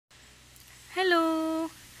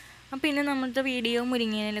അപ്പോൾ ഇന്ന് നമ്മുടെ വീഡിയോ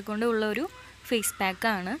മുരിങ്ങയില കൊണ്ടുള്ള ഒരു ഫേസ്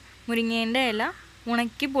പാക്കാണ്. മുരിങ്ങേൻ്റെ ഇല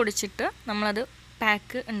ഉണക്കി പൊടിച്ചിട്ട് നമ്മളത്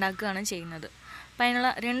പാക്ക് ഉണ്ടാക്കുകയാണ് ചെയ്യുന്നത്. അപ്പോൾ അതിനുള്ള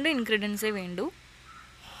 2 ഇൻഗ്രീഡിയൻസേ വേണ്ടൂ.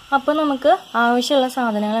 അപ്പോൾ നമുക്ക് ആവശ്യമുള്ള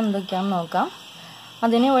സാധനങ്ങൾ എന്തൊക്കെയാണെന്ന് നോക്കാം.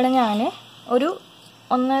 അതിന് ഇവിടെ ഞാൻ ഒരു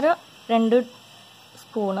 1.5-2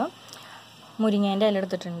 സ്പൂണ് മുരിങ്ങേൻ്റെ ഇല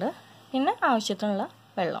എടുത്തിട്ടുണ്ട്. പിന്നെ ആവശ്യത്തിനുള്ള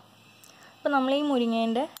വെള്ളം. അപ്പോൾ നമ്മൾ ഈ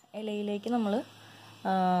മുരിങ്ങേൻ്റെ ഇലയിലേക്ക് നമ്മൾ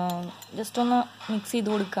ജസ്റ്റ് ഒന്ന് മിക്സ് ചെയ്ത്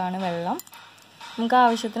കൊടുക്കുകയാണ് വെള്ളം. നമുക്ക്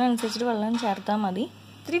ആവശ്യത്തിനനുസരിച്ചിട്ട് വെള്ളം ചേർത്താൽ മതി.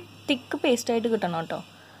 ഇത്തിരി തിക്ക് പേസ്റ്റായിട്ട് കിട്ടണം കേട്ടോ.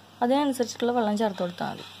 അതിനനുസരിച്ചിട്ടുള്ള വെള്ളം ചേർത്ത് കൊടുത്താൽ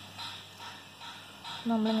മതി.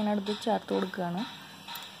 നമ്മളിങ്ങനെ അടുത്ത് ചേർത്ത് കൊടുക്കുകയാണ്.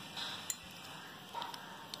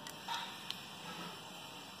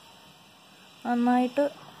 നന്നായിട്ട്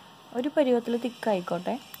ഒരു പരുവത്തിൽ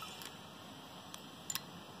തിക്കായിക്കോട്ടെ.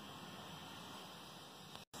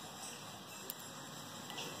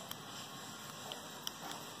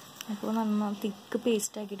 അപ്പോൾ നന്നായി തിക്ക്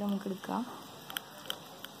പേസ്റ്റാക്കിയിട്ട് നമുക്ക് എടുക്കാം.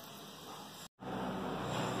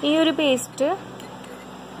 ഈ ഒരു പേസ്റ്റ്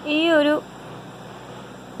ഈ ഒരു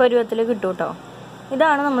പരുവത്തിൽ കിട്ടും കേട്ടോ.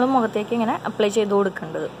 ഇതാണ് നമ്മൾ മുഖത്തേക്ക് ഇങ്ങനെ അപ്ലൈ ചെയ്ത്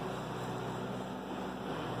കൊടുക്കേണ്ടത്.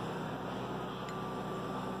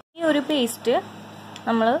 ഈ ഒരു പേസ്റ്റ്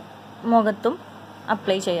നമ്മൾ മുഖത്തും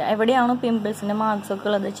അപ്ലൈ ചെയ്യുക. എവിടെയാണോ പിമ്പിൾസിൻ്റെ മാർക്സൊക്കെ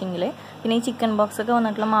ഉള്ളത് വെച്ചെങ്കിൽ, പിന്നെ ഈ ചിക്കൻ ബോക്സൊക്കെ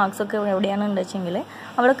വന്നിട്ടുള്ള മാർക്സൊക്കെ എവിടെയാണ് ഉണ്ടെച്ചെങ്കിൽ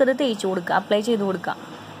അവിടെയൊക്കെ ഇത് തേച്ച് കൊടുക്കുക, അപ്ലൈ ചെയ്ത് കൊടുക്കുക.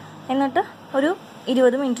 എന്നിട്ട് ഒരു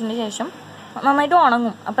 20 മിനിറ്റിന് ശേഷം നന്നായിട്ട്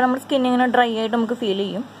ഉണങ്ങും. അപ്പോൾ നമ്മുടെ സ്കിൻ ഇങ്ങനെ ഡ്രൈ ആയിട്ട് നമുക്ക് ഫീൽ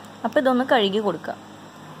ചെയ്യും. അപ്പോൾ ഇതൊന്ന് കഴുകി കൊടുക്കുക.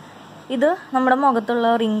 ഇത് നമ്മുടെ മുഖത്തുള്ള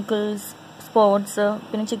റിങ്കിൾസ്, സ്പോട്ട്സ്,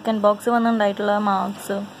 പിന്നെ ചിക്കൻ ബോക്സ് വന്നുണ്ടായിട്ടുള്ള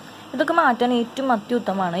മാർക്സ്, ഇതൊക്കെ മാറ്റാൻ ഏറ്റവും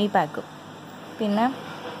അത്യുത്തമമാണ് ഈ പാക്ക്. പിന്നെ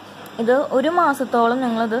ഇത് 1 മാസത്തോളം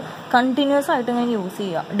നിങ്ങളിത് കണ്ടിന്യൂസ് ആയിട്ട് ഇങ്ങനെ യൂസ്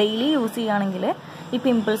ചെയ്യുക. ഡെയിലി യൂസ് ചെയ്യുകയാണെങ്കിൽ ഈ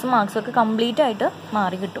പിമ്പിൾസ് മാർക്സൊക്കെ കംപ്ലീറ്റ് ആയിട്ട്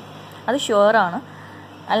മാറി കിട്ടും. അത് ഷുവറാണ്.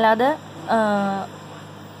 അല്ലാതെ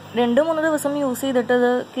 2-3 ദിവസം യൂസ് ചെയ്തിട്ട് അത്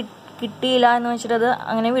കിട്ടിയില്ല എന്ന് വെച്ചിട്ട് അത്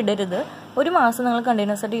അങ്ങനെ വിടരുത്. 1 മാസം നിങ്ങൾ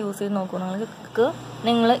കണ്ടിന്യൂസ് ആയിട്ട് യൂസ് ചെയ്ത് നോക്കൂ.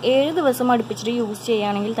 നിങ്ങൾ 7 ദിവസം അടുപ്പിച്ചിട്ട് യൂസ്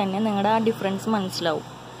ചെയ്യുകയാണെങ്കിൽ തന്നെ നിങ്ങളുടെ ആ ഡിഫറൻസ് മനസ്സിലാവും.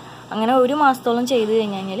 അങ്ങനെ 1 മാസത്തോളം ചെയ്ത്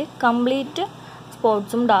കഴിഞ്ഞാൽ കംപ്ലീറ്റ്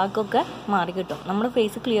സ്പോട്ട്സും ഡാർക്കൊക്കെ മാറി കിട്ടും. നമ്മുടെ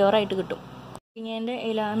ഫേസ് ക്ലിയർ ആയിട്ട് കിട്ടും. മുരിങ്ങേൻ്റെ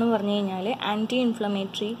ഇല എന്ന് പറഞ്ഞു കഴിഞ്ഞാൽ ആൻറ്റി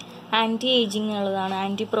ഇൻഫ്ലമേറ്ററി, ആൻറ്റി ഏജിങ് ഉള്ളതാണ്,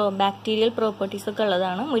 ബാക്ടീരിയൽ പ്രോപ്പർട്ടീസൊക്കെ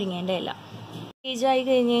ഉള്ളതാണ് മുരിങ്ങേൻ്റെ ഇല. ഏജായി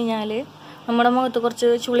കഴിഞ്ഞ് കഴിഞ്ഞാൽ നമ്മുടെ മുഖത്ത് കുറച്ച്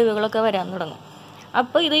ചുളിവുകളൊക്കെ വരാൻ തുടങ്ങും.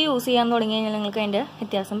 അപ്പോൾ ഇത് യൂസ് ചെയ്യാൻ തുടങ്ങി കഴിഞ്ഞാൽ നിങ്ങൾക്ക് അതിൻ്റെ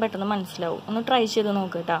വ്യത്യാസം പെട്ടെന്ന് മനസ്സിലാവും. ഒന്ന് ട്രൈ ചെയ്ത്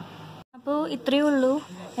നോക്കുക കേട്ടോ. അപ്പോൾ ഇത്രയേ ഉള്ളൂ.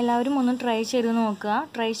 എല്ലാവരും ഒന്ന് ട്രൈ ചെയ്ത് നോക്കുക.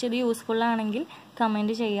 ട്രൈ ചെയ്ത് യൂസ്ഫുൾ ആണെങ്കിൽ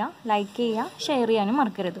കമൻറ്റ് ചെയ്യുക, ലൈക്ക് ചെയ്യുക, ഷെയർ ചെയ്യാനും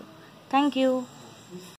മറക്കരുത്. താങ്ക്